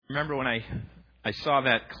remember when I saw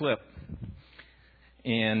that clip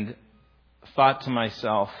and thought to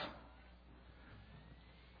myself,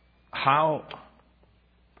 how,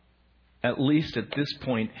 at least at this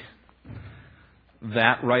point,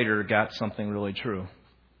 that writer got something really true.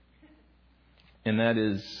 And that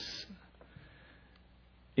is,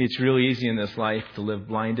 it's really easy in this life to live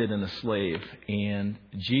blinded and a slave. And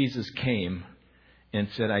Jesus came and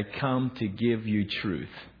said, I come to give you truth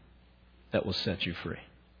that will set you free.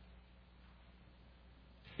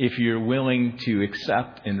 If you're willing to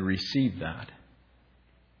accept and receive that,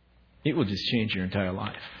 it will just change your entire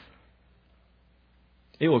life.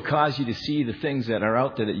 It will cause you to see the things that are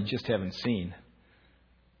out there that you just haven't seen.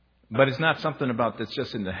 But it's not something about that's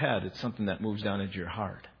just in the head. It's something that moves down into your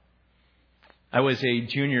heart. I was a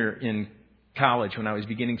junior in college when I was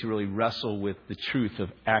beginning to really wrestle with the truth of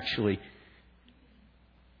actually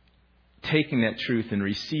taking that truth and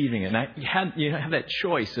receiving it. And you have that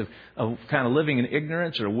choice of kind of living in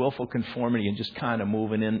ignorance or willful conformity and just kind of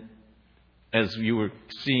moving in, as you were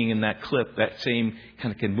seeing in that clip, that same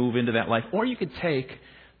kind of can move into that life. Or you could take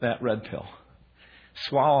that red pill,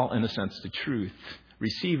 swallow, in a sense, the truth,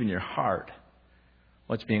 receive in your heart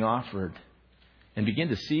what's being offered, and begin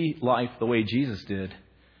to see life the way Jesus did,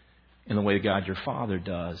 in the way God your Father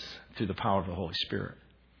does, through the power of the Holy Spirit.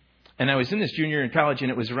 And I was in this junior in college, and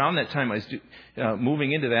it was around that time I was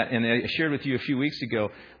moving into that. And I shared with you a few weeks ago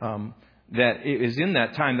that it was in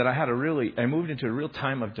that time that I moved into a real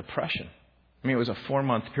time of depression. I mean, it was a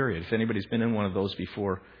 4-month period. If anybody's been in one of those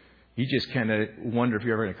before, you just kind of wonder if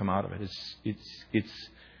you're ever going to come out of it.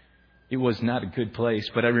 It was not a good place.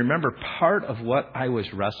 But I remember part of what I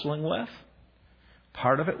was wrestling with,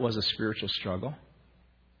 part of it was a spiritual struggle.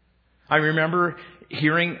 I remember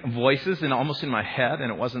hearing voices and almost in my head,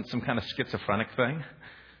 and it wasn't some kind of schizophrenic thing.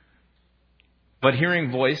 But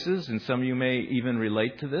hearing voices, and some of you may even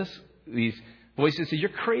relate to this, these voices say, you're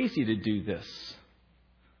crazy to do this.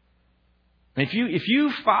 If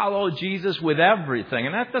you follow Jesus with everything,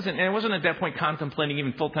 and I wasn't at that point contemplating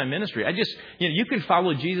even full-time ministry. You can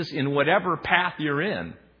follow Jesus in whatever path you're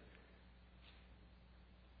in.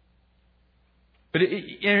 But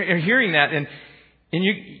you're hearing that, and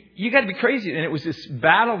you got to be crazy. And it was this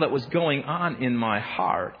battle that was going on in my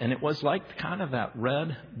heart. And it was like kind of that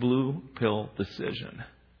red-blue pill decision.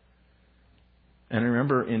 And I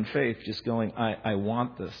remember in faith just going, I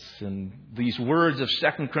want this. And these words of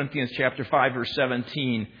 2 Corinthians chapter 5, verse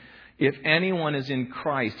 17. If anyone is in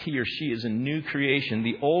Christ, he or she is a new creation.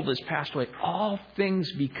 The old has passed away. All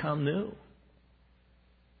things become new.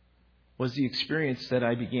 Was the experience that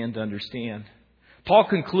I began to understand. Paul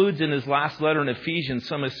concludes in his last letter in Ephesians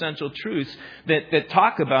some essential truths that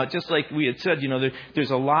talk about, just like we had said,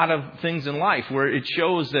 there's a lot of things in life where it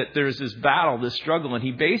shows that there's this battle, this struggle. And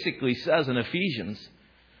he basically says in Ephesians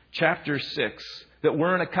chapter 6 that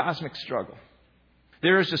we're in a cosmic struggle.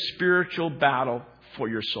 There is a spiritual battle for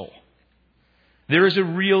your soul. There is a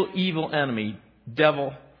real evil enemy,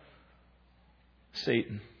 devil,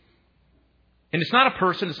 Satan. And it's not a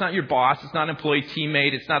person, it's not your boss, it's not an employee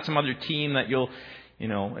teammate, it's not some other team that you'll,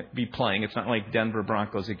 be playing. It's not like Denver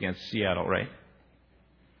Broncos against Seattle, right?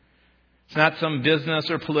 It's not some business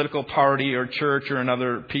or political party or church or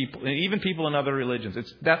another people, and even people in other religions.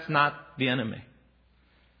 That's not the enemy.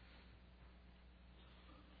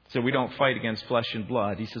 So we don't fight against flesh and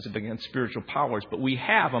blood. He says against spiritual powers, but we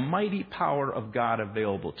have a mighty power of God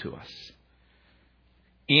available to us.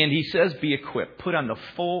 And he says, be equipped. Put on the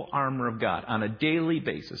full armor of God on a daily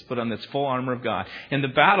basis. Put on this full armor of God. And the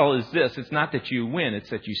battle is this. It's not that you win. It's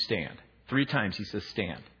that you stand. 3 times he says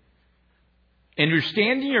stand. And you're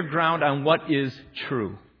standing your ground on what is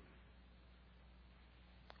true.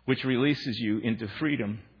 Which releases you into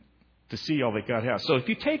freedom to see all that God has. So if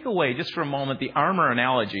you take away, just for a moment, the armor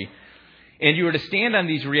analogy, and you were to stand on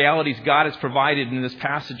these realities God has provided in this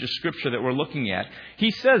passage of Scripture that we're looking at, he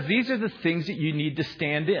says these are the things that you need to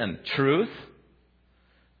stand in. Truth,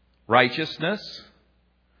 righteousness,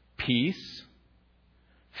 peace,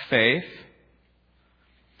 faith,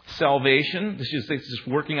 salvation. This is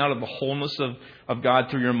working out of the wholeness of God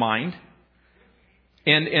through your mind.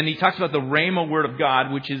 And he talks about the Rhema word of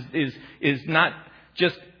God, which is not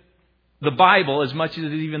just the Bible, as much as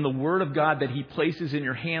it is even the Word of God that he places in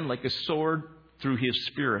your hand like a sword through his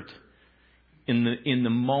Spirit in the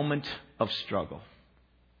moment of struggle.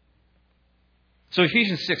 So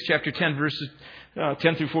Ephesians 6, chapter 10, verses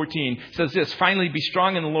 10 through 14 says this, finally be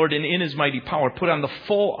strong in the Lord and in his mighty power. Put on the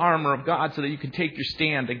full armor of God so that you can take your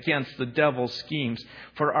stand against the devil's schemes.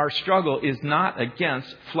 For our struggle is not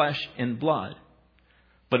against flesh and blood,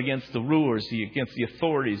 but against the rulers, against the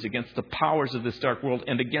authorities, against the powers of this dark world,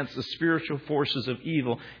 and against the spiritual forces of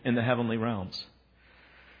evil in the heavenly realms.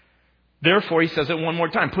 Therefore, he says it one more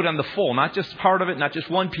time, put on the full, not just part of it, not just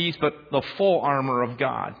one piece, but the full armor of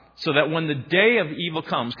God. So that when the day of evil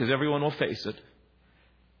comes, because everyone will face it,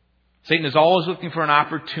 Satan is always looking for an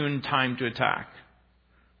opportune time to attack.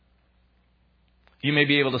 You may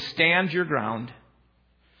be able to stand your ground,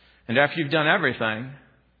 and after you've done everything,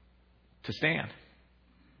 to stand.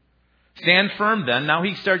 Stand firm then. Now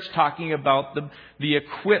he starts talking about the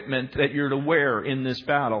equipment that you're to wear in this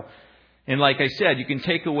battle. And like I said, you can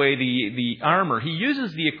take away the armor. He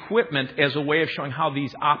uses the equipment as a way of showing how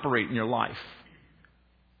these operate in your life.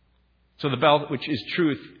 So the belt, which is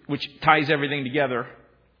truth, which ties everything together.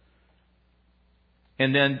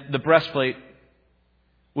 And then the breastplate,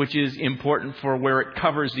 which is important for where it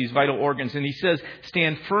covers these vital organs. And he says,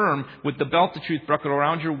 stand firm with the belt of truth buckled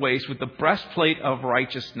around your waist with the breastplate of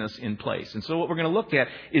righteousness in place. And so what we're going to look at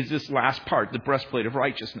is this last part, the breastplate of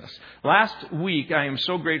righteousness. Last week, I am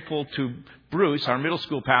so grateful to Bruce, our middle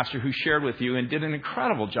school pastor, who shared with you and did an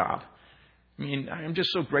incredible job. I mean, I'm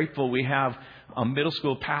just so grateful we have a middle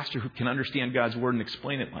school pastor who can understand God's Word and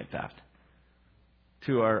explain it like that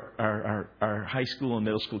to our high school and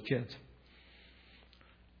middle school kids.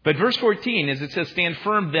 But verse 14, as it says, stand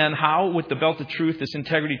firm then, how? With the belt of truth, this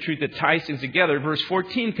integrity truth that ties things together. Verse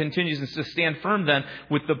 14 continues and says, stand firm then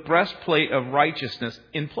with the breastplate of righteousness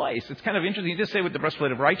in place. It's kind of interesting. He does say with the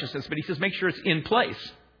breastplate of righteousness, but he says make sure it's in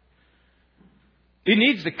place. It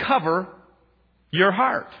needs to cover your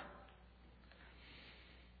heart.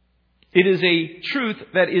 It is a truth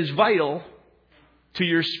that is vital to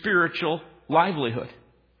your spiritual livelihood.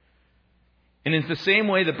 And in the same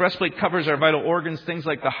way, the breastplate covers our vital organs, things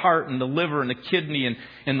like the heart and the liver and the kidney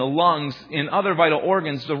and the lungs and other vital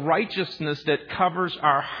organs. The righteousness that covers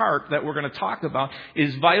our heart that we're going to talk about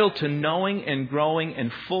is vital to knowing and growing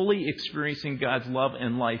and fully experiencing God's love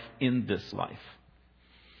and life in this life.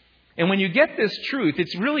 And when you get this truth,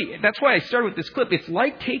 it's really, that's why I started with this clip. It's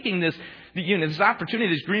like taking this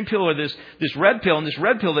opportunity, this green pill or this red pill, and this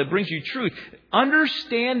red pill that brings you truth.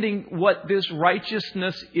 Understanding what this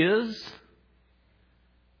righteousness is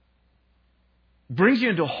brings you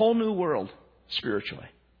into a whole new world spiritually.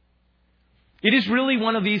 It is really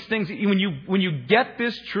one of these things that when you get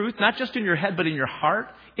this truth, not just in your head but in your heart,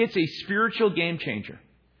 it's a spiritual game changer.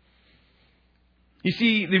 You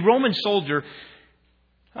see, the Roman soldier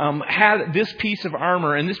had this piece of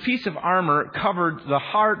armor, and this piece of armor covered the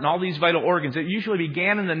heart and all these vital organs. It usually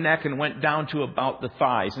began in the neck and went down to about the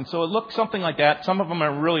thighs. And so it looked something like that. Some of them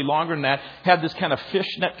are really longer than that. Had this kind of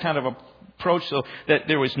fishnet kind of approach, so that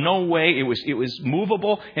there was no way it was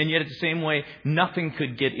movable, and yet at the same way nothing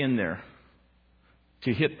could get in there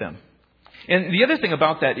to hit them. And the other thing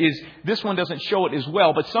about that is this one doesn't show it as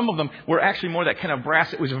well, but some of them were actually more that kind of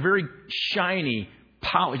brass. It was a very shiny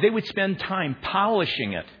polish. They would spend time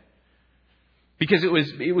polishing it because it was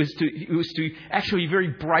to actually be very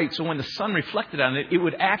bright. So when the sun reflected on it, it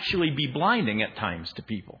would actually be blinding at times to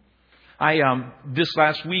people. I this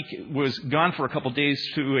last week was gone for a couple of days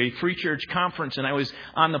to a free church conference, and I was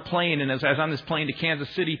on the plane. And as I was on this plane to Kansas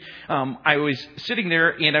City, I was sitting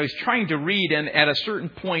there and I was trying to read. And at a certain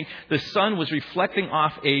point, the sun was reflecting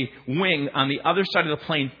off a wing on the other side of the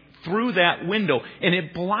plane through that window, and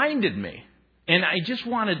it blinded me. And I just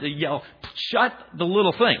wanted to yell, "Shut the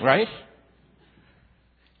little thing!" Right?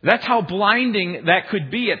 That's how blinding that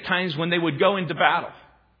could be at times when they would go into battle.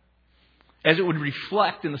 As it would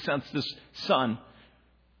reflect, in the sense, this sun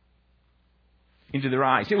into their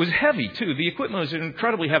eyes. It was heavy, too. The equipment was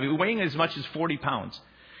incredibly heavy, weighing as much as 40 pounds.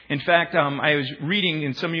 In fact, I was reading,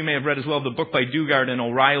 and some of you may have read as well, the book by Dugard and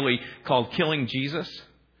O'Reilly called Killing Jesus.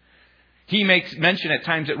 He makes mention at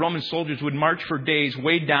times that Roman soldiers would march for days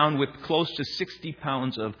weighed down with close to 60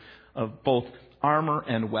 pounds of both armor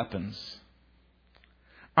and weapons.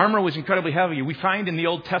 Armor was incredibly heavy. We find in the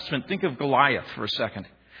Old Testament, think of Goliath for a second.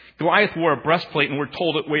 Goliath wore a breastplate, and we're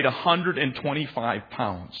told it weighed 125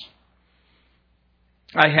 pounds.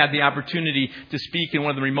 I had the opportunity to speak in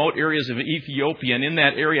one of the remote areas of Ethiopia, and in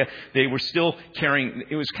that area, they were still carrying,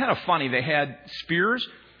 it was kind of funny, they had spears,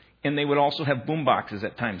 and they would also have boom boxes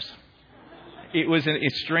at times. It was a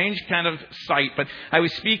strange kind of sight, but I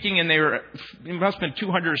was speaking, and it must have been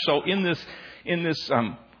 200 or so in this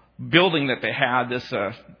building that they had, this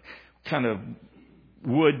kind of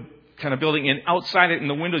wood kind of building, and outside it in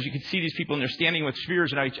the windows you could see these people, and they're standing with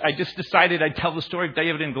spears. And I just decided I'd tell the story of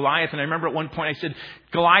David and Goliath. And I remember at one point I said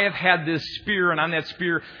Goliath had this spear, and on that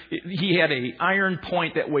spear he had an iron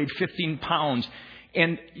point that weighed 15 pounds,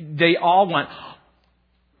 and they all went.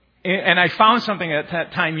 And I found something at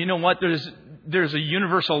that time. You know what? there's a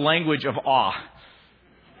universal language of awe.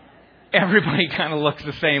 Everybody kind of looks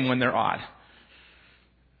the same when they're awed.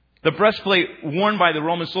 The breastplate worn by the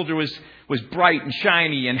Roman soldier was bright and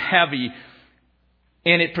shiny and heavy.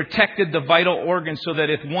 And it protected the vital organs so that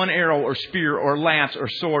if one arrow or spear or lance or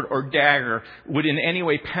sword or dagger would in any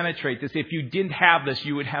way penetrate this, if you didn't have this,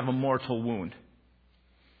 you would have a mortal wound.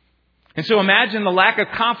 And so imagine the lack of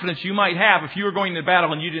confidence you might have if you were going to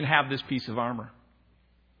battle and you didn't have this piece of armor.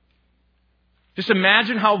 Just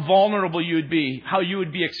imagine how vulnerable you would be, how you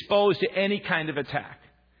would be exposed to any kind of attack.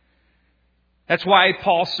 That's why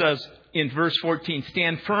Paul says in verse 14,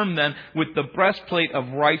 stand firm then with the breastplate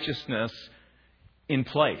of righteousness in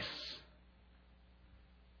place.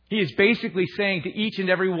 He is basically saying to each and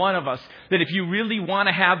every one of us that if you really want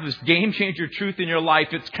to have this game-changer truth in your life,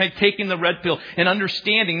 it's kind of taking the red pill and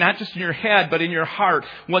understanding, not just in your head, but in your heart,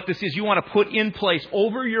 what this is. You want to put in place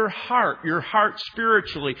over your heart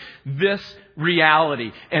spiritually, this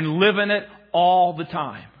reality and live in it all the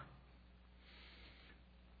time.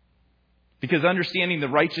 Because understanding the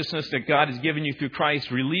righteousness that God has given you through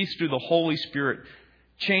Christ, released through the Holy Spirit,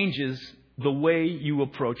 changes the way you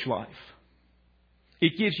approach life.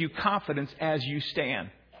 It gives you confidence as you stand.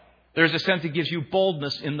 There's a sense it gives you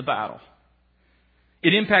boldness in the battle.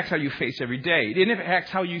 It impacts how you face every day. It impacts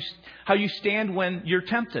how you stand when you're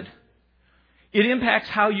tempted. It impacts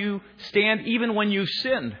how you stand even when you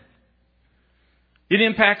sin. It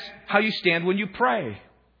impacts how you stand when you pray.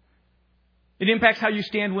 It impacts how you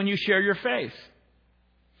stand when you share your faith.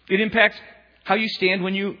 It impacts how you stand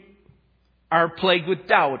when you are plagued with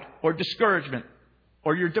doubt or discouragement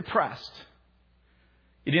or you're depressed.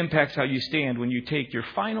 It impacts how you stand when you take your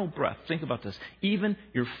final breath. Think about this. Even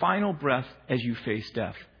your final breath as you face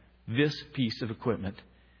death. This piece of equipment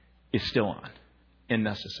is still on and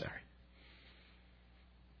necessary.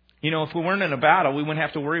 You know, if we weren't in a battle, we wouldn't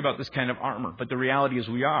have to worry about this kind of armor. But the reality is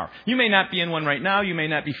we are. You may not be in one right now. You may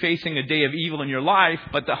not be facing a day of evil in your life.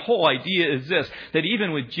 But the whole idea is this, that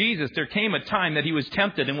even with Jesus, there came a time that he was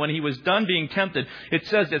tempted. And when he was done being tempted, it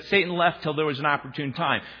says that Satan left till there was an opportune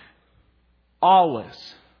time. Always,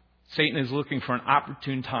 Satan is looking for an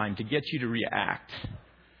opportune time to get you to react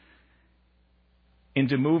and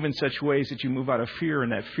to move in such ways that you move out of fear,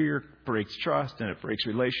 and that fear breaks trust, and it breaks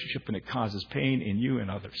relationship, and it causes pain in you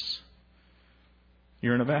and others.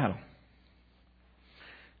 You're in a battle.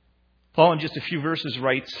 Paul, in just a few verses,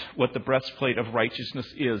 writes what the breastplate of righteousness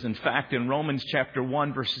is. In fact, in Romans chapter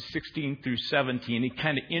 1, verses 16 through 17, he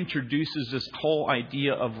kind of introduces this whole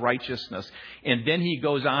idea of righteousness. And then he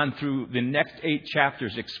goes on through the next 8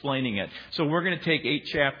 chapters explaining it. So we're going to take 8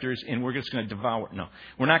 chapters and we're just going to devour it. No,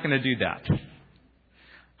 we're not going to do that.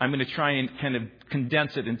 I'm going to try and kind of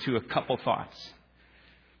condense it into a couple thoughts.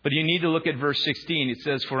 But you need to look at verse 16. It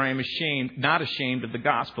says, for I am not ashamed of the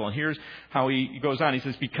gospel. And here's how he goes on. He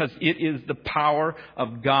says, because it is the power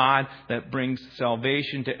of God that brings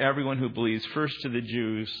salvation to everyone who believes, first to the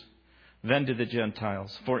Jews, then to the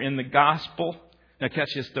Gentiles. For in the gospel, now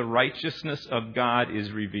catch this, the righteousness of God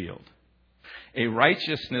is revealed. A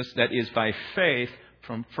righteousness that is by faith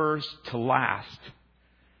from first to last.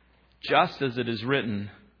 Just as it is written,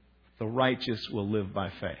 the righteous will live by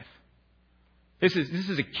faith. This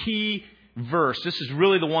is a key verse. This is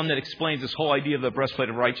really the one that explains this whole idea of the breastplate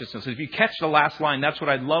of righteousness. If you catch the last line, that's what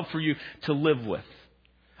I'd love for you to live with.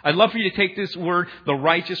 I'd love for you to take this word, the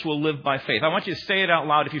righteous will live by faith. I want you to say it out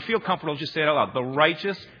loud. If you feel comfortable, just say it out loud. The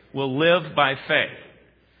righteous will live by faith.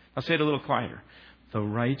 I'll say it a little quieter. The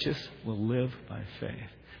righteous will live by faith.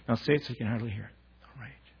 Now say it so you can hardly hear it. The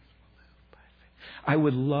righteous will live by faith. I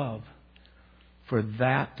would love for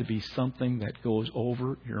that to be something that goes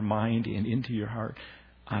over your mind and into your heart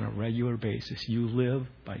on a regular basis. You live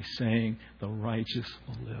by saying, the righteous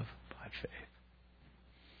will live by faith.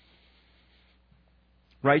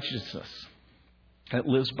 Righteousness that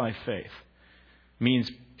lives by faith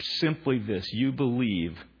means simply this. You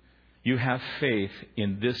believe, you have faith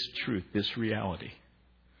in this truth, this reality.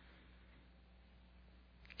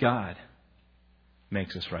 God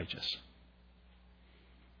makes us righteous.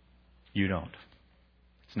 You don't.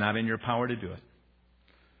 It's not in your power to do it.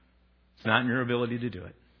 It's not in your ability to do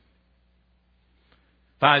it.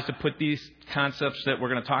 If I was to put these concepts that we're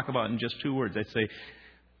going to talk about in just 2 words, I'd say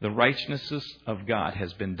the righteousness of God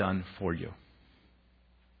has been done for you.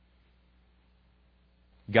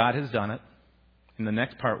 God has done it. And the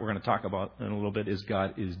next part we're going to talk about in a little bit is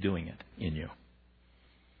God is doing it in you.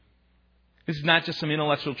 This is not just some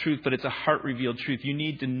intellectual truth, but it's a heart-revealed truth. You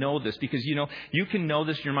need to know this because, you can know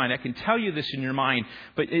this in your mind. I can tell you this in your mind,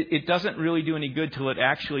 but it doesn't really do any good till it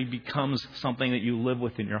actually becomes something that you live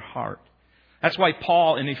with in your heart. That's why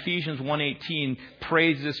Paul in Ephesians 1:18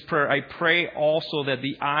 prays this prayer. I pray also that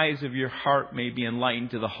the eyes of your heart may be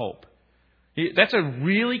enlightened to the hope. That's a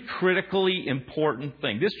really critically important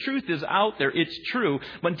thing. This truth is out there. It's true.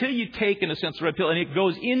 But until you take, in a sense, the red pill and it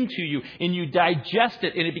goes into you and you digest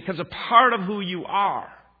it and it becomes a part of who you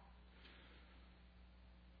are,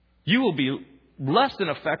 you will be less than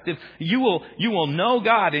effective. You will know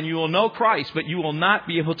God and you will know Christ, but you will not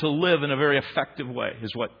be able to live in a very effective way,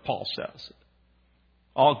 is what Paul says.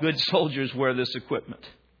 All good soldiers wear this equipment.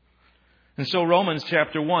 And so Romans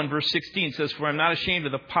chapter 1, verse 16 says, for I'm not ashamed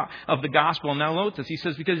of the gospel. And now note this. He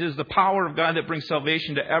says, because it is the power of God that brings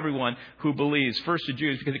salvation to everyone who believes. First to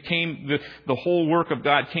Jews, because the whole work of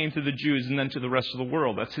God came to the Jews and then to the rest of the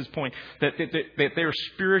world. That's his point. That they're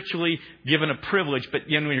spiritually given a privilege. But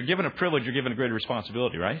when you're given a privilege, you're given a greater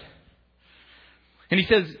responsibility, right? And he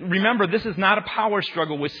says, remember, this is not a power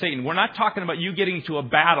struggle with Satan. We're not talking about you getting into a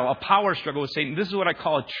battle, a power struggle with Satan. This is what I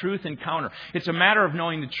call a truth encounter. It's a matter of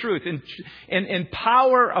knowing the truth. And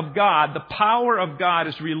power of God, the power of God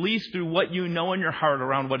is released through what you know in your heart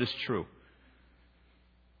around what is true.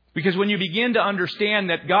 Because when you begin to understand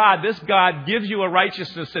that this God gives you a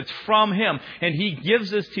righteousness that's from Him, and He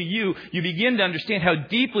gives this to you, you begin to understand how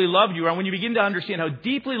deeply loved you are. And when you begin to understand how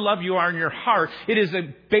deeply loved you are in your heart, it is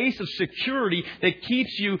a base of security that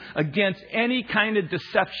keeps you against any kind of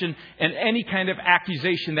deception and any kind of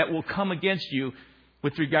accusation that will come against you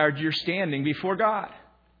with regard to your standing before God.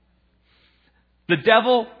 The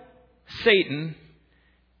devil, Satan,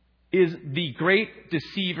 is the great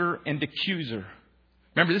deceiver and accuser.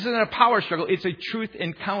 Remember, this isn't a power struggle. It's a truth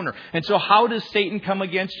encounter. And so how does Satan come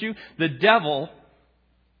against you? The devil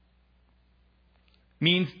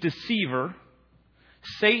means deceiver.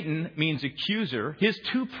 Satan means accuser. His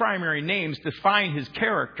two primary names define his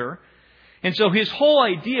character. And so his whole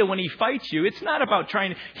idea when he fights you, it's not about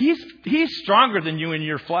he's stronger than you in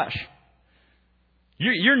your flesh.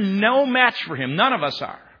 You're no match for him. None of us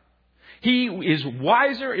are. He is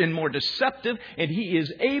wiser and more deceptive, and he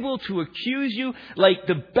is able to accuse you like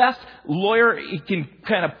the best lawyer. He can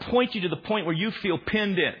kind of point you to the point where you feel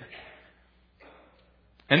pinned in.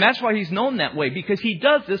 And that's why he's known that way, because he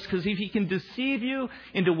does this, because if he can deceive you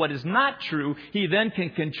into what is not true, he then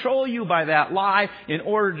can control you by that lie in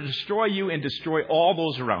order to destroy you and destroy all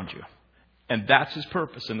those around you. And that's his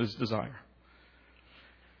purpose and his desire.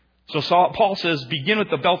 So Paul says, begin with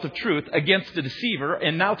the belt of truth against the deceiver,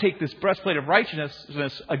 and now take this breastplate of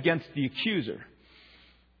righteousness against the accuser.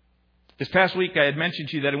 This past week I had mentioned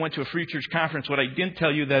to you that I went to a Free Church conference. What I didn't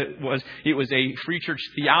tell you that it was a Free Church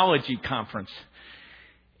theology conference.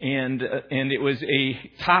 And it was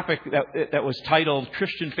a topic that was titled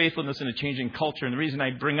Christian Faithfulness in a Changing Culture. And the reason I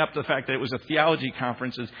bring up the fact that it was a theology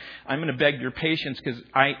conference is I'm going to beg your patience, because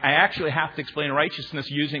I actually have to explain righteousness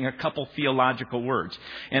using a couple theological words.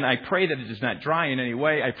 And I pray that it is not dry in any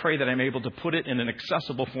way. I pray that I'm able to put it in an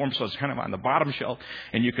accessible form so it's kind of on the bottom shelf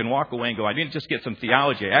and you can walk away and go, I didn't just get some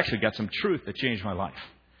theology. I actually got some truth that changed my life.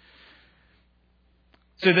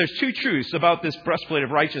 So there's two truths about this breastplate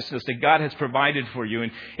of righteousness that God has provided for you.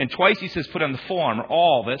 And twice he says put on the full armor,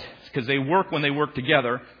 all of it, because they work when they work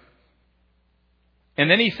together.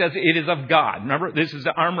 And then he says it is of God. Remember, this is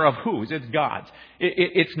the armor of whose? It's God's.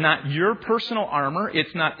 It's not your personal armor.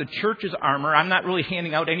 It's not the church's armor. I'm not really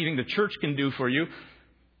handing out anything the church can do for you.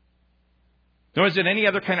 Nor is it any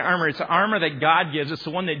other kind of armor. It's the armor that God gives. It's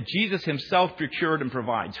the one that Jesus himself procured and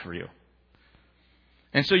provides for you.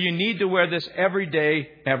 And so you need to wear this every day,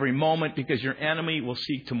 every moment, because your enemy will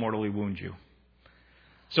seek to mortally wound you.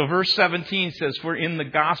 So verse 17 says, for in the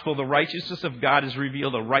gospel, the righteousness of God is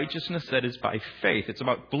revealed, a righteousness that is by faith. It's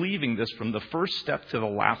about believing this from the first step to the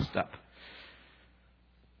last step.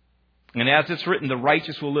 And as it's written, the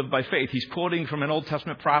righteous will live by faith. He's quoting from an Old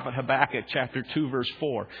Testament prophet, Habakkuk, chapter 2, verse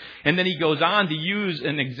 4. And then he goes on to use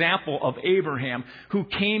an example of Abraham, who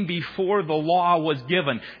came before the law was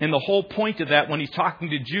given. And the whole point of that, when he's talking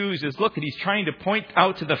to Jews, is look, he's trying to point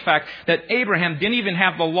out to the fact that Abraham didn't even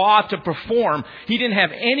have the law to perform. He didn't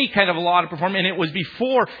have any kind of law to perform. And it was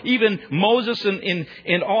before even Moses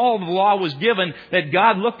and all the law was given that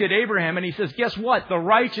God looked at Abraham and he says, guess what? The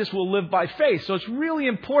righteous will live by faith. So it's really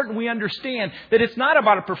important we understand that it's not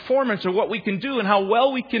about a performance or what we can do and how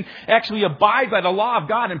well we can actually abide by the law of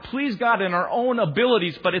God and please God in our own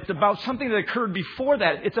abilities, but it's about something that occurred before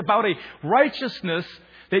that. It's about a righteousness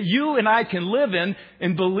that you and I can live in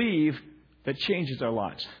and believe that changes our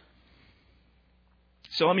lives.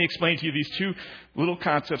 So let me explain to you these two little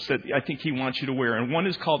concepts that I think he wants you to wear. And one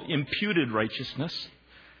is called imputed righteousness,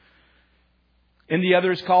 and the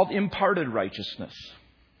other is called imparted righteousness.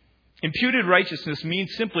 Imputed righteousness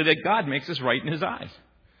means simply that God makes us right in his eyes.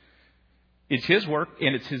 It's His work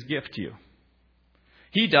and it's His gift to you.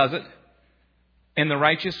 He does it, and the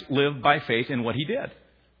righteous live by faith in what He did.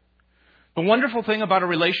 The wonderful thing about a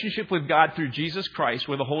relationship with God through Jesus Christ,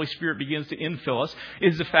 where the Holy Spirit begins to infill us,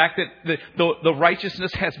 is the fact that the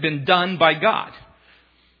righteousness has been done by God.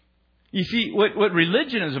 You see, what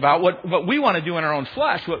religion is about, what we want to do in our own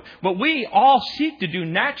flesh, what we all seek to do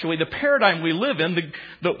naturally, the paradigm we live in,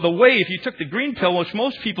 the way, if you took the green pill, which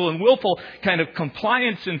most people in willful kind of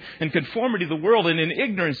compliance and conformity to the world and in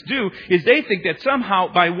ignorance do, is they think that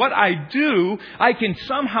somehow by what I do, I can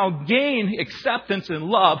somehow gain acceptance and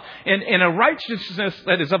love and a righteousness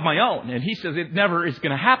that is of my own. And he says it never is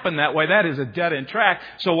going to happen that way. That is a dead-end track.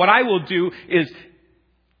 So what I will do is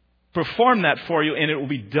perform that for you, and it will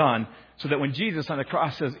be done. So that when Jesus on the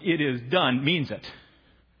cross says, it is done, means it.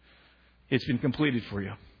 It's been completed for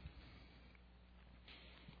you.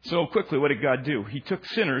 So quickly, what did God do? He took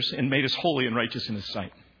sinners and made us holy and righteous in His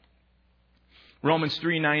sight. Romans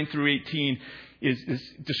 3:9-18 is this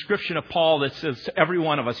description of Paul that says to every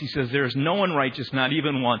one of us, he says, there is no one righteous, not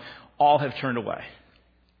even one. All have turned away.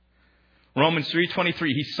 Romans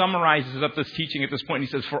 3:23, he summarizes up this teaching at this point. He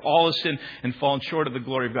says, for all have sinned and fallen short of the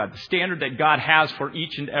glory of God. The standard that God has for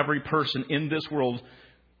each and every person in this world,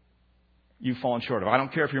 you've fallen short of. I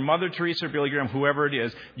don't care if you're Mother Teresa or Billy Graham, whoever it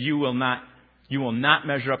is, you will not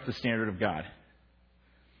measure up the standard of God.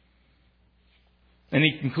 And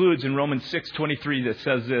he concludes in Romans 6:23 that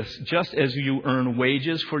says this, just as you earn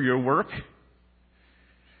wages for your work,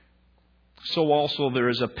 so also there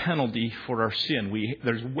is a penalty for our sin.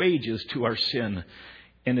 There's wages to our sin,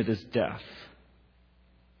 and it is death.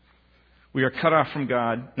 We are cut off from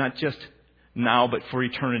God, not just now, but for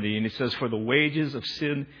eternity. And it says, for the wages of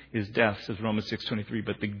sin is death, says Romans 6:23.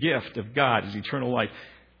 But the gift of God is eternal life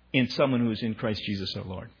in someone who is in Christ Jesus our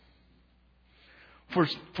Lord.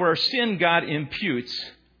 For our sin, God imputes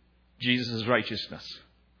Jesus' righteousness.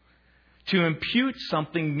 To impute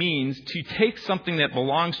something means to take something that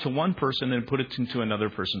belongs to one person and put it into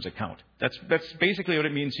another person's account. That's basically what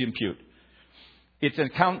it means to impute. It's an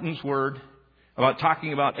accountant's word about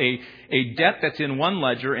talking about a debt that's in one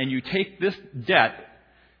ledger, and you take this debt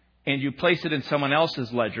and you place it in someone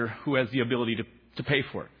else's ledger who has the ability to pay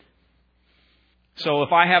for it. So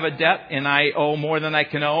if I have a debt and I owe more than I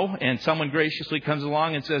can owe, and someone graciously comes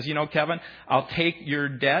along and says, Kevin, I'll take your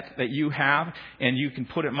debt that you have and you can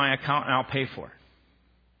put it in my account and I'll pay for it.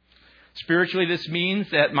 Spiritually, this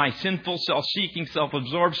means that my sinful, self-seeking,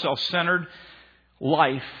 self-absorbed, self-centered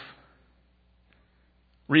life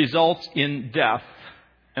results in death.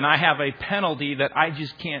 And I have a penalty that I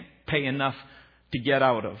just can't pay enough to get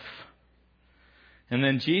out of. And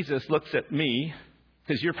then Jesus looks at me,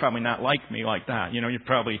 because you're probably not like me like that. You're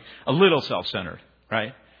probably a little self-centered,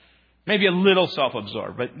 right? Maybe a little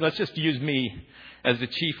self-absorbed. But let's just use me as the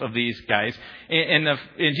chief of these guys. And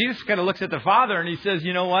Jesus kind of looks at the Father and he says,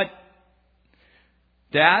 you know what?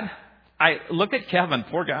 Dad, I look at Kevin,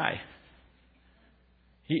 poor guy.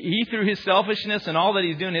 He through his selfishness and all that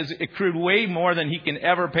he's doing has accrued way more than he can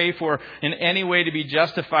ever pay for in any way to be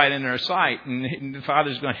justified in our sight. And the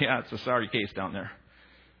Father's going, yeah, it's a sorry case down there.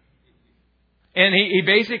 And he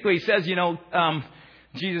basically says,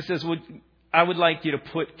 Jesus says, I would like you to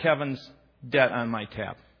put Kevin's debt on my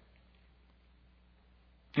tab.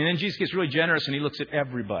 And then Jesus gets really generous and he looks at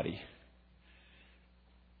everybody.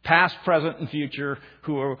 Past, present, and future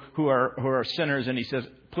who are sinners. And he says,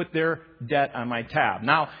 put their debt on my tab.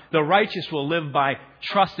 Now, the righteous will live by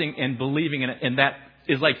trusting and believing in it. And that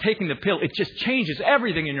is like taking the pill. It just changes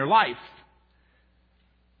everything in your life.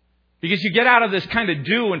 Because you get out of this kind of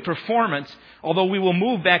do and performance, although we will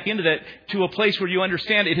move back into that to a place where you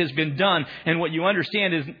understand it has been done. And what you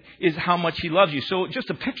understand is how much He loves you. So just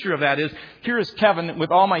a picture of that is, here is Kevin with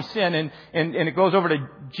all my sin, and it goes over to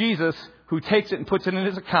Jesus, who takes it and puts it in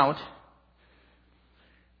his account.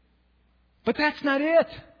 But that's not it.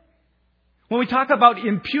 When we talk about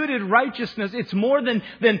imputed righteousness, it's more than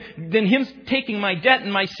Him taking my debt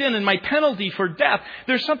and my sin and my penalty for death.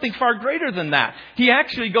 There's something far greater than that. He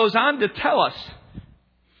actually goes on to tell us.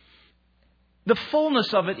 The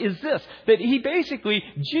fullness of it is this, that He basically,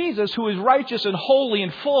 Jesus, who is righteous and holy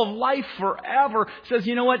and full of life forever, says,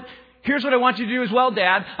 you know what? Here's what I want you to do as well,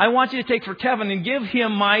 Dad. I want you to take for Kevin and give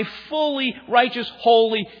him my fully righteous,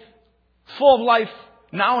 holy, full of life,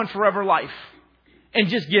 now and forever life. And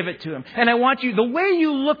just give it to Him. And I want you, the way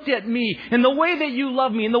you looked at me, and the way that you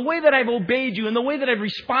love me, and the way that I've obeyed you, and the way that I've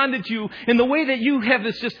responded to you, and the way that you have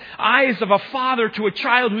this just eyes of a father to a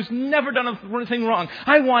child who's never done anything wrong.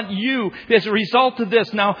 I want you, as a result of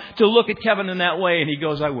this, now to look at Kevin in that way. And he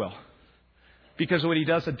goes, I will. Because of what He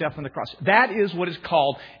does at death on the cross. That is what is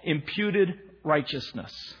called imputed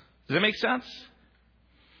righteousness. Does that make sense?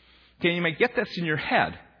 Okay, you might get this in your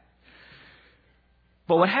head.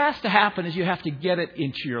 But what has to happen is you have to get it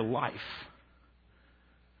into your life.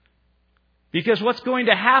 Because what's going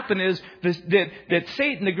to happen is that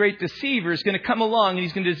Satan, the great deceiver, is going to come along and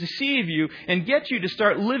he's going to deceive you and get you to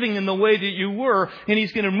start living in the way that you were. And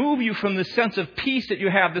he's going to move you from the sense of peace that you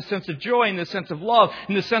have, the sense of joy and the sense of love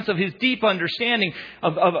and the sense of his deep understanding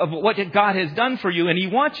of what God has done for you. And he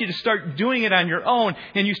wants you to start doing it on your own.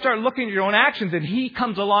 And you start looking at your own actions and he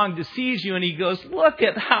comes along, deceives you, and he goes, look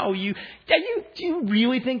at how do you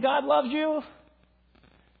really think God loves you?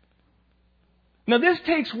 Now this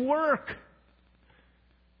takes work.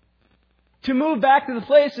 To move back to the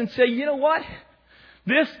place and say, you know what?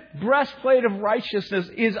 This breastplate of righteousness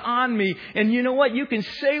is on me. And you know what? You can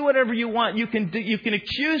say whatever you want. You can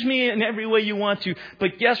accuse me in every way you want to.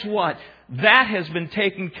 But guess what? That has been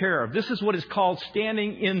taken care of. This is what is called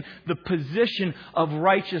standing in the position of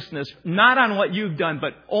righteousness. Not on what you've done,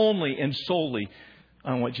 but only and solely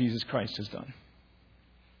on what Jesus Christ has done.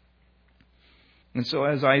 And so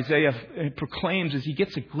as Isaiah proclaims, as he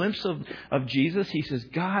gets a glimpse of Jesus, he says,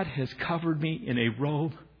 God has covered me in a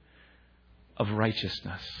robe of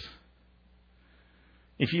righteousness.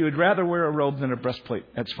 If you would rather wear a robe than a breastplate,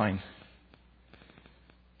 that's fine.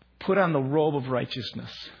 Put on the robe of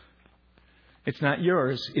righteousness. It's not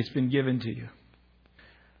yours, it's been given to you.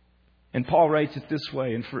 And Paul writes it this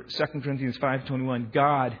way in 2 Corinthians 5:21,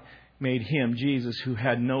 God made him, Jesus, who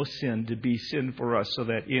had no sin, to be sin for us, so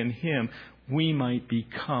that in him we might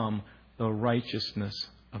become the righteousness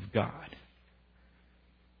of God.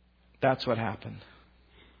 That's what happened.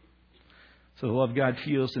 So the love God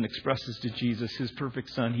feels and expresses to Jesus, his perfect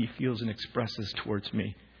Son, he feels and expresses towards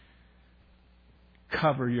me.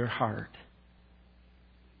 Cover your heart.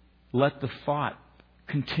 Let the thought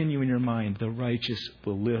continue in your mind. The righteous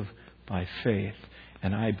will live by faith.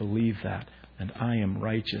 And I believe that. And I am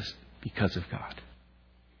righteous because of God.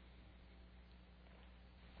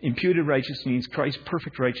 Imputed righteousness means Christ's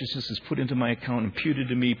perfect righteousness is put into my account, imputed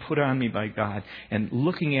to me, put on me by God. And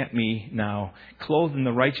looking at me now, clothed in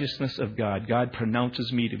the righteousness of God, God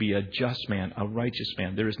pronounces me to be a just man, a righteous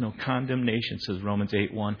man. There is no condemnation, says Romans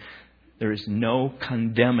 8:1. There is no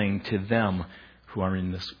condemning to them who are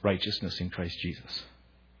in this righteousness in Christ Jesus.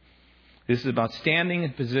 This is about standing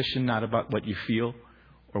in position, not about what you feel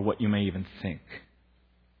or what you may even think.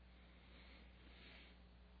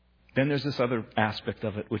 Then there's this other aspect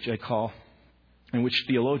of it, which I call, and which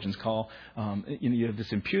theologians call, you have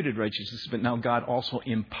this imputed righteousness, but now God also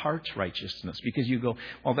imparts righteousness. Because you go,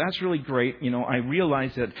 well, that's really great. I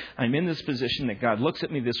realize that I'm in this position, that God looks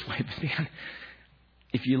at me this way. But man,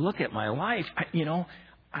 if you look at my life,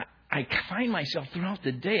 I find myself throughout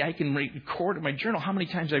the day, I can record in my journal how many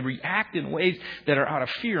times I react in ways that are out of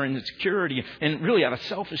fear and insecurity and really out of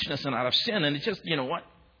selfishness and out of sin. And it's just, you know what?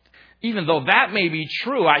 Even though that may be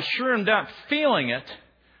true, I sure am not feeling it.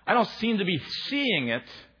 I don't seem to be seeing it.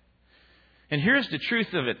 And here's the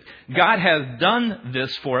truth of it. God has done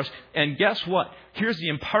this for us. And guess what? Here's the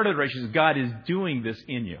imparted righteousness. God is doing this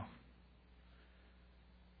in you.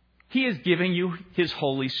 He is giving you His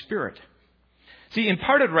Holy Spirit. See,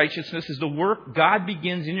 imparted righteousness is the work God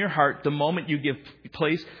begins in your heart the moment you give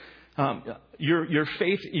place your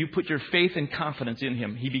faith. You put your faith and confidence in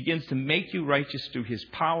Him. He begins to make you righteous through His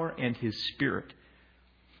power and His Spirit.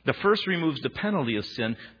 The first removes the penalty of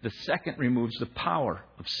sin. The second removes the power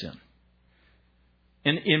of sin.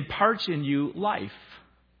 And imparts in you life.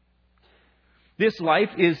 This life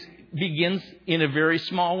begins in a very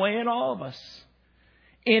small way in all of us.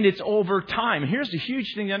 And it's over time. Here's the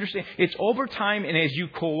huge thing to understand. It's over time, and as you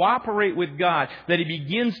cooperate with God, that He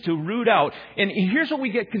begins to root out. And here's what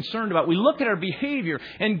we get concerned about. We look at our behavior,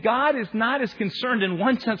 and God is not as concerned in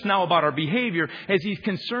one sense now about our behavior as He's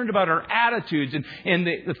concerned about our attitudes and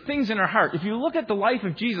the things in our heart. If you look at the life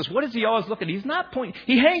of Jesus, what does He always look at?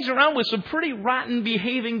 He hangs around with some pretty rotten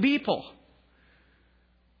behaving people.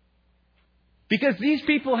 Because these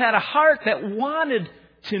people had a heart that wanted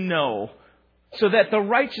to know, so that the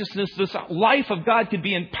righteousness, this life of God could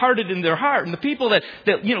be imparted in their heart. And the people that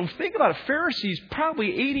think about it, Pharisees, probably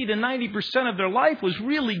 80 to 90% of their life was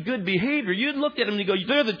really good behavior. You'd look at them and you go,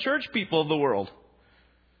 they're the church people of the world.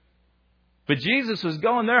 But Jesus was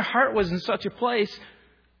going, their heart was in such a place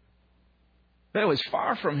that it was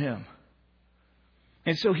far from Him.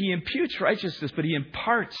 And so He imputes righteousness, but He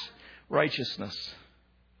imparts righteousness.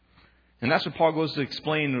 And that's what Paul goes to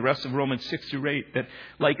explain in the rest of Romans 6-8, that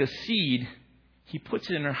like a seed, He puts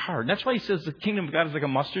it in our heart. And that's why he says the kingdom of God is like a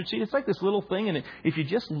mustard seed. It's like this little thing, and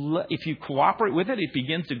if you cooperate with it, it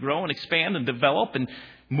begins to grow and expand and develop. And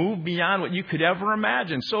move beyond what you could ever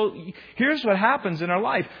imagine. So here's what happens in our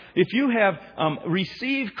life. If you have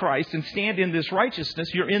received Christ and stand in this righteousness,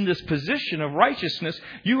 you're in this position of righteousness,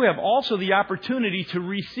 you have also the opportunity to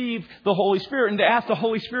receive the Holy Spirit and to ask the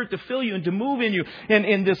Holy Spirit to fill you and to move in you. And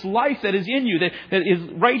in this life that is in you, that is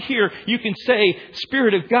right here, you can say,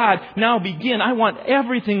 Spirit of God, now begin. I want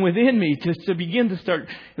everything within me to begin to start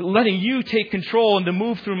letting you take control and to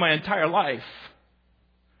move through my entire life.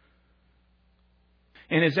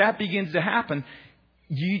 And as that begins to happen,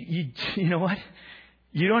 you know what?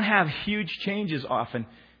 You don't have huge changes often.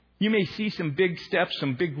 You may see some big steps,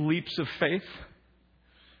 some big leaps of faith.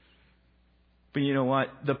 But you know what?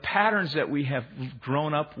 The patterns that we have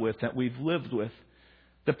grown up with, that we've lived with,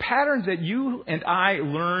 the patterns that you and I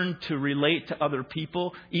learn to relate to other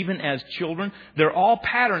people, even as children, they're all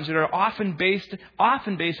patterns that are often based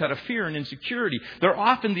out of fear and insecurity. They're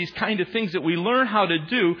often these kind of things that we learn how to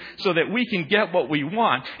do so that we can get what we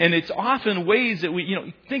want. And it's often ways that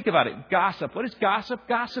we, think about it. Gossip. What is gossip?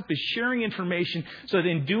 Gossip is sharing information so that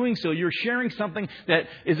in doing so, you're sharing something that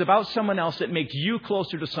is about someone else that makes you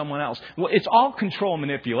closer to someone else. Well, it's all control and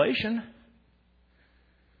manipulation.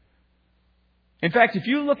 In fact, if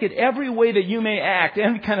you look at every way that you may act,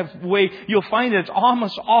 any kind of way, you'll find that it's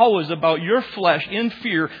almost always about your flesh in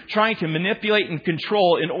fear trying to manipulate and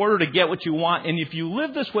control in order to get what you want. And if you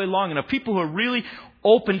live this way long enough, people who are really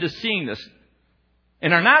open to seeing this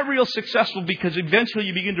and are not real successful, because eventually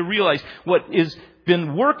you begin to realize what is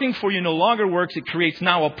been working for you no longer works. It creates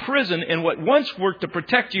now a prison, and what once worked to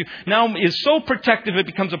protect you now is so protective it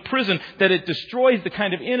becomes a prison that it destroys the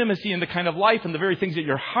kind of intimacy and the kind of life and the very things that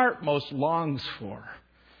your heart most longs for.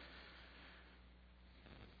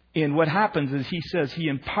 And what happens is he says he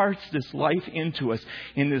imparts this life into us,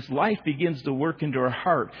 and this life begins to work into our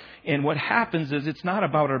heart. And what happens is it's not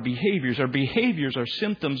about our behaviors. Our behaviors are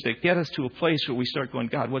symptoms that get us to a place where we start going,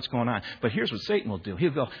 God, what's going on? But here's what Satan will do.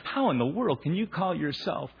 He'll go, how in the world can you call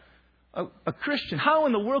yourself a Christian? How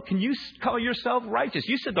in the world can you call yourself righteous?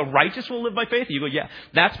 You said the righteous will live by faith. You go, yeah,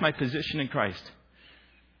 that's my position in Christ.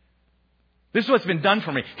 This is what's been done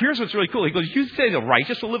for me. Here's what's really cool. He goes, you say the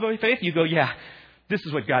righteous will live by faith? You go, yeah. This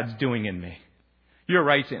is what God's doing in me. You're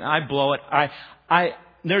right, and I blow it.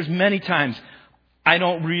 There's many times I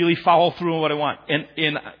don't really follow through on what I want.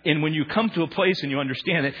 And when you come to a place and you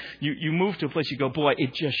understand it, you move to a place, you go, boy,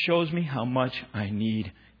 it just shows me how much I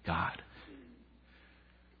need God.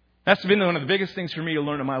 That's been one of the biggest things for me to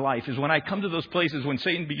learn in my life, is when I come to those places when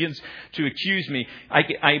Satan begins to accuse me,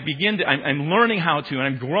 I'm learning how to, and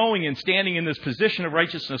I'm growing and standing in this position of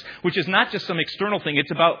righteousness, which is not just some external thing.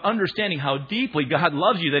 It's about understanding how deeply God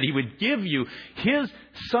loves you, that He would give you His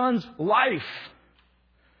Son's life.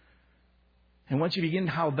 And once you begin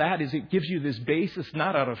how that is, it gives you this basis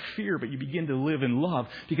not out of fear, but you begin to live in love,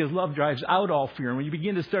 because love drives out all fear. And when you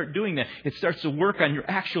begin to start doing that, it starts to work on your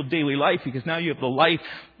actual daily life, because now you have the life,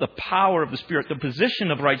 the power of the Spirit. The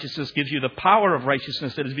position of righteousness gives you the power of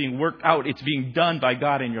righteousness that is being worked out. It's being done by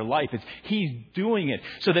God in your life. He's doing it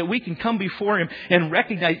so that we can come before Him and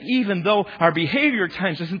recognize, even though our behavior at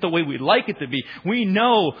times isn't the way we'd like it to be, we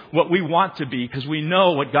know what we want to be because we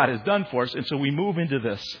know what God has done for us. And so we move into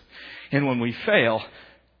this. And when we fail,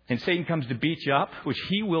 and Satan comes to beat you up, which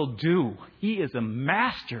he will do, he is a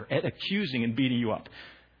master at accusing and beating you up.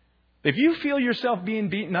 If you feel yourself being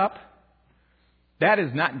beaten up, that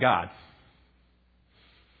is not God.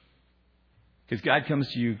 Because God comes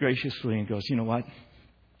to you graciously and goes, you know what?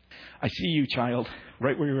 I see you, child,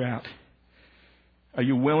 right where you're at. Are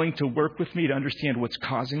you willing to work with me to understand what's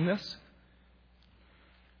causing this?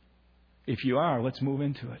 If you are, let's move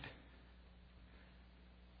into it.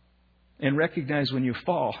 And recognize when you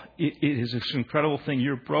fall, it is this incredible thing.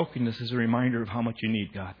 Your brokenness is a reminder of how much you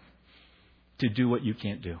need God to do what you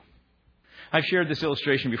can't do. I've shared this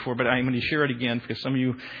illustration before, but I'm going to share it again because some of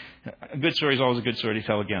you, a good story is always a good story to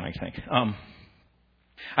tell again, I think.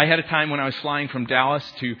 I had a time when I was flying from Dallas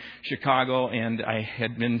to Chicago, and I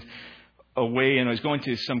had been away, and I was going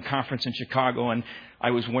to some conference in Chicago, and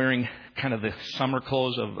I was wearing kind of the summer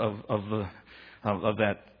clothes of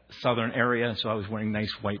that southern area, so I was wearing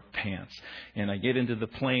nice white pants. And I get into the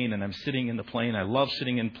plane, and I'm sitting in the plane. I love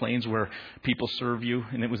sitting in planes where people serve you,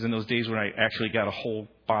 and it was in those days when I actually got a whole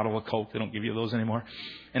bottle of Coke. They don't give you those anymore.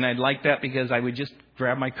 And I'd like that because I would just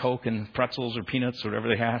grab my Coke and pretzels or peanuts or whatever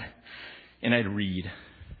they had, and I'd read.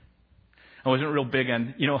 I wasn't real big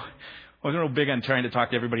on trying to talk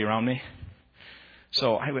to everybody around me.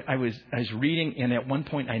 So I was reading, and at one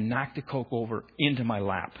point I knocked the Coke over into my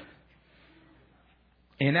lap.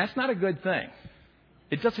 And that's not a good thing.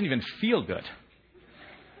 It doesn't even feel good.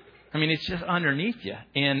 I mean, it's just underneath you.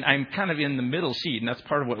 And I'm kind of in the middle seat, and that's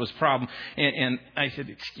part of what was the problem. And I said,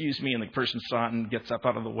 excuse me, and the person saw it and gets up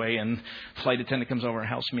out of the way, and the flight attendant comes over and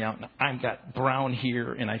helps me out. And I've got brown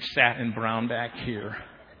here, and I've sat in brown back here.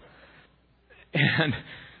 And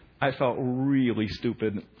I felt really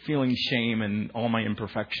stupid, feeling shame and all my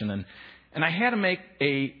imperfection. And I had to make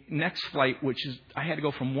a next flight, which is I had to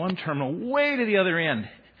go from one terminal way to the other end.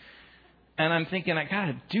 And I'm thinking, I got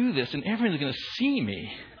to do this, and everyone's going to see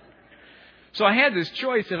me. So I had this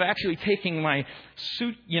choice of actually taking my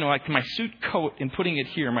suit, like my suit coat and putting it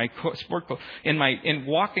here, my sport coat, and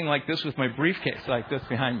walking like this with my briefcase like this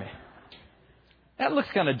behind me. That looks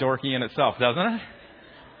kind of dorky in itself, doesn't it?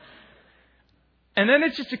 And then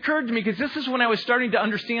it just occurred to me, because this is when I was starting to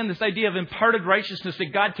understand this idea of imparted righteousness,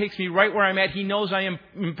 that God takes me right where I'm at. He knows I am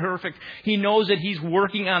imperfect. He knows that He's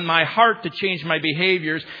working on my heart to change my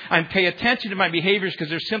behaviors. I pay attention to my behaviors because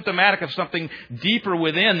they're symptomatic of something deeper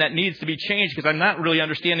within that needs to be changed, because I'm not really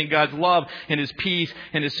understanding God's love and His peace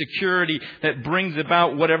and His security that brings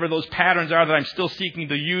about whatever those patterns are that I'm still seeking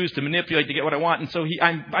to use to manipulate to get what I want. And so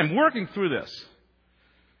I'm working through this.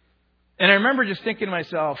 And I remember just thinking to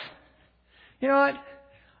myself, you know what?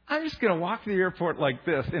 I'm just going to walk to the airport like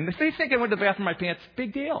this. And if they think I went to the bathroom in my pants,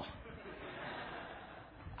 big deal.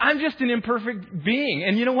 I'm just an imperfect being.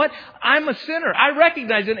 And you know what? I'm a sinner. I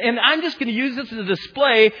recognize it. And I'm just going to use this as a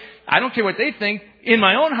display. I don't care what they think. In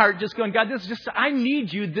my own heart, just going, God, this is just, I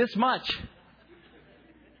need you this much.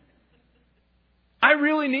 I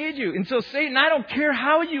really need you. And so Satan, I don't care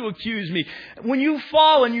how you accuse me. When you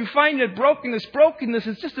fall and you find that brokenness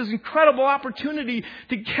is just this incredible opportunity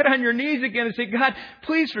to get on your knees again and say, God,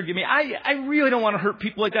 please forgive me. I really don't want to hurt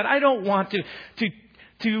people like that. I don't want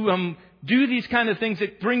to do these kind of things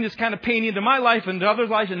that bring this kind of pain into my life and others'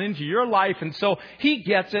 lives and into your life. And so He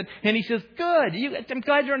gets it. And He says, good. I'm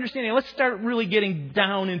glad you're understanding. Let's start really getting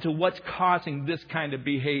down into what's causing this kind of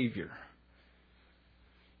behavior.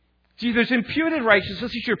 See, there's imputed righteousness.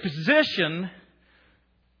 This is your position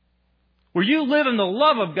where you live in the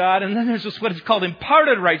love of God. And then there's this what is called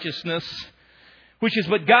imparted righteousness, which is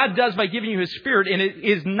what God does by giving you His Spirit. And it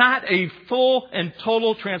is not a full and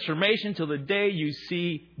total transformation till the day you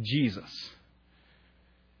see Jesus.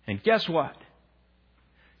 And guess what?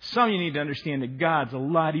 Some of you need to understand that God's a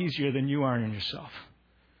lot easier than you are in yourself.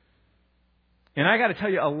 And I got to tell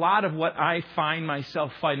you, a lot of what I find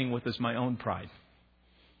myself fighting with is my own pride.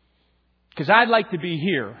 Because I'd like to be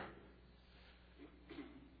here.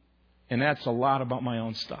 And that's a lot about my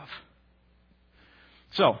own stuff.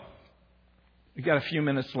 So, we've got a few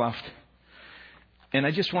minutes left. And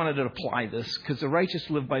I just wanted to apply this. Because the righteous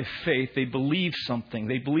live by faith. They believe something.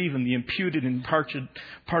 They believe in the imputed and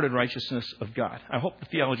imparted righteousness of God. I hope the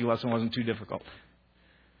theology lesson wasn't too difficult.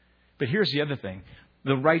 But here's the other thing.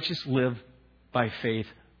 The righteous live by faith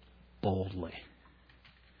boldly.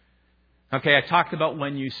 Okay, I talked about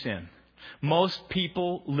when you sin. Most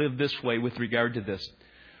people live this way with regard to this.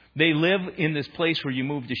 They live in this place where you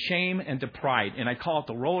move to shame and to pride. And I call it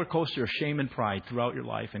the roller coaster of shame and pride throughout your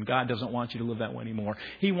life. And God doesn't want you to live that way anymore.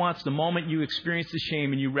 He wants the moment you experience the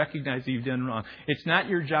shame and you recognize that you've done wrong. It's not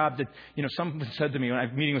your job to, someone said to me when I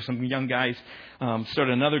was meeting with some young guys, started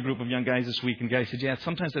another group of young guys this week. And guys said, yeah,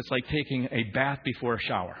 sometimes it's like taking a bath before a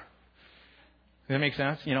shower. Does that make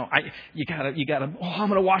sense? You gotta, I'm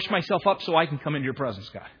going to wash myself up so I can come into your presence,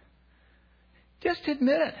 God. Just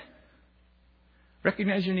admit it.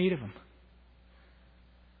 Recognize your need of Him.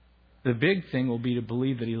 The big thing will be to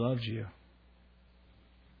believe that He loves you.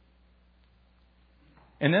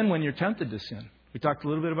 And then when you're tempted to sin, we talked a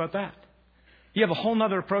little bit about that. You have a whole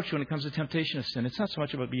other approach when it comes to temptation of sin. It's not so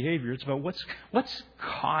much about behavior. It's about what's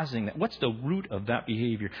causing that. What's the root of that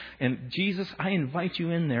behavior? And Jesus, I invite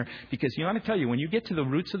you in there because I want to tell you, when you get to the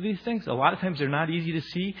roots of these things, a lot of times they're not easy to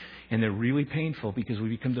see and they're really painful because we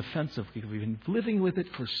become defensive because we've been living with it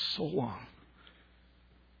for so long.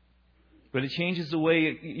 But it changes the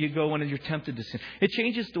way you go when you're tempted to sin. It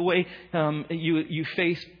changes the way you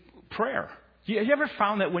face prayer. Have you ever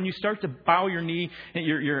found that when you start to bow your knee,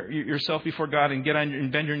 yourself before God and get on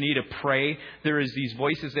and bend your knee to pray, there is these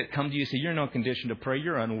voices that come to you and say, you're no condition to pray,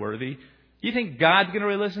 you're unworthy. You think God's going to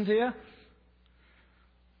really listen to you?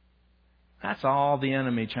 That's all the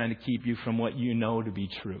enemy trying to keep you from what you know to be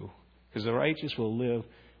true. Because the righteous will live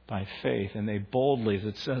by faith, and they boldly, as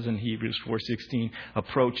it says in Hebrews 4:16,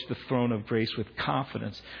 approach the throne of grace with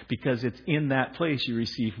confidence, because it's in that place you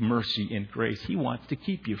receive mercy and grace. He wants to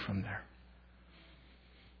keep you from there.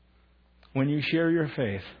 When you share your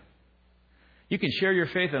faith, You can share your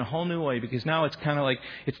faith in a whole new way, because now it's kind of like,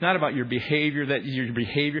 it's not about your behavior,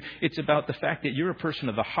 It's about the fact that you're a person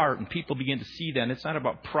of the heart, and people begin to see that. And it's not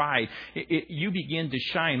about pride. You begin to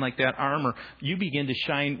shine like that armor. You begin to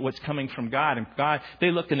shine what's coming from God. And God, they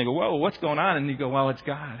look and they go, whoa, what's going on? And you go, well, it's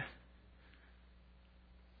God.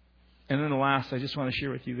 And then the last, I just want to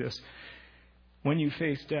share with you this. When you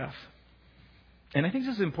face death, and I think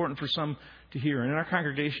this is important for some to hear, and in our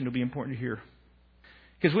congregation it'll be important to hear.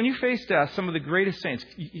 Because when you face death, some of the greatest saints,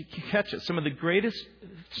 you catch it, some of the greatest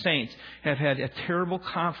saints have had a terrible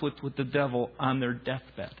conflict with the devil on their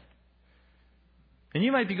deathbed. And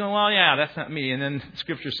you might be going, well, yeah, that's not me. And then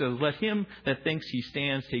Scripture says, let him that thinks he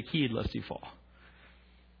stands take heed lest he fall.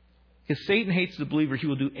 Because Satan hates the believer. He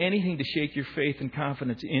will do anything to shake your faith and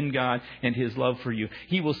confidence in God and His love for you.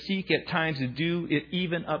 He will seek at times to do it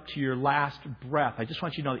even up to your last breath. I just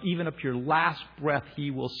want you to know that even up to your last breath,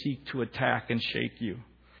 He will seek to attack and shake you.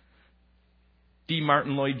 D.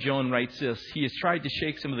 Martin Lloyd-Jones writes this: he has tried to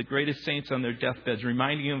shake some of the greatest saints on their deathbeds,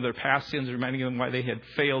 reminding them of their past sins, reminding them what they had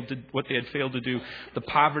failed to do, the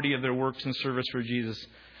poverty of their works and service for Jesus.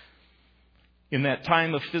 In that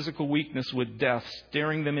time of physical weakness with death,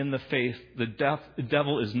 staring them in the face, the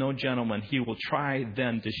devil is no gentleman. He will try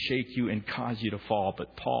then to shake you and cause you to fall.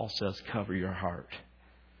 But Paul says, cover your heart.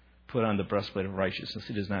 Put on the breastplate of righteousness.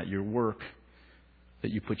 It is not your work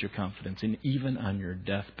that you put your confidence in, even on your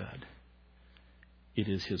deathbed. It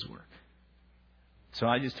is His work. So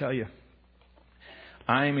I just tell you,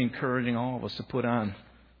 I'm encouraging all of us to put on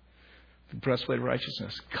the breastplate of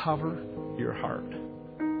righteousness. Cover your heart.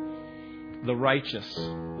 The righteous,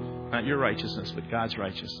 not your righteousness, but God's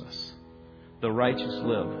righteousness. The righteous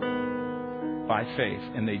live by faith,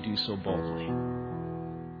 and they do so boldly.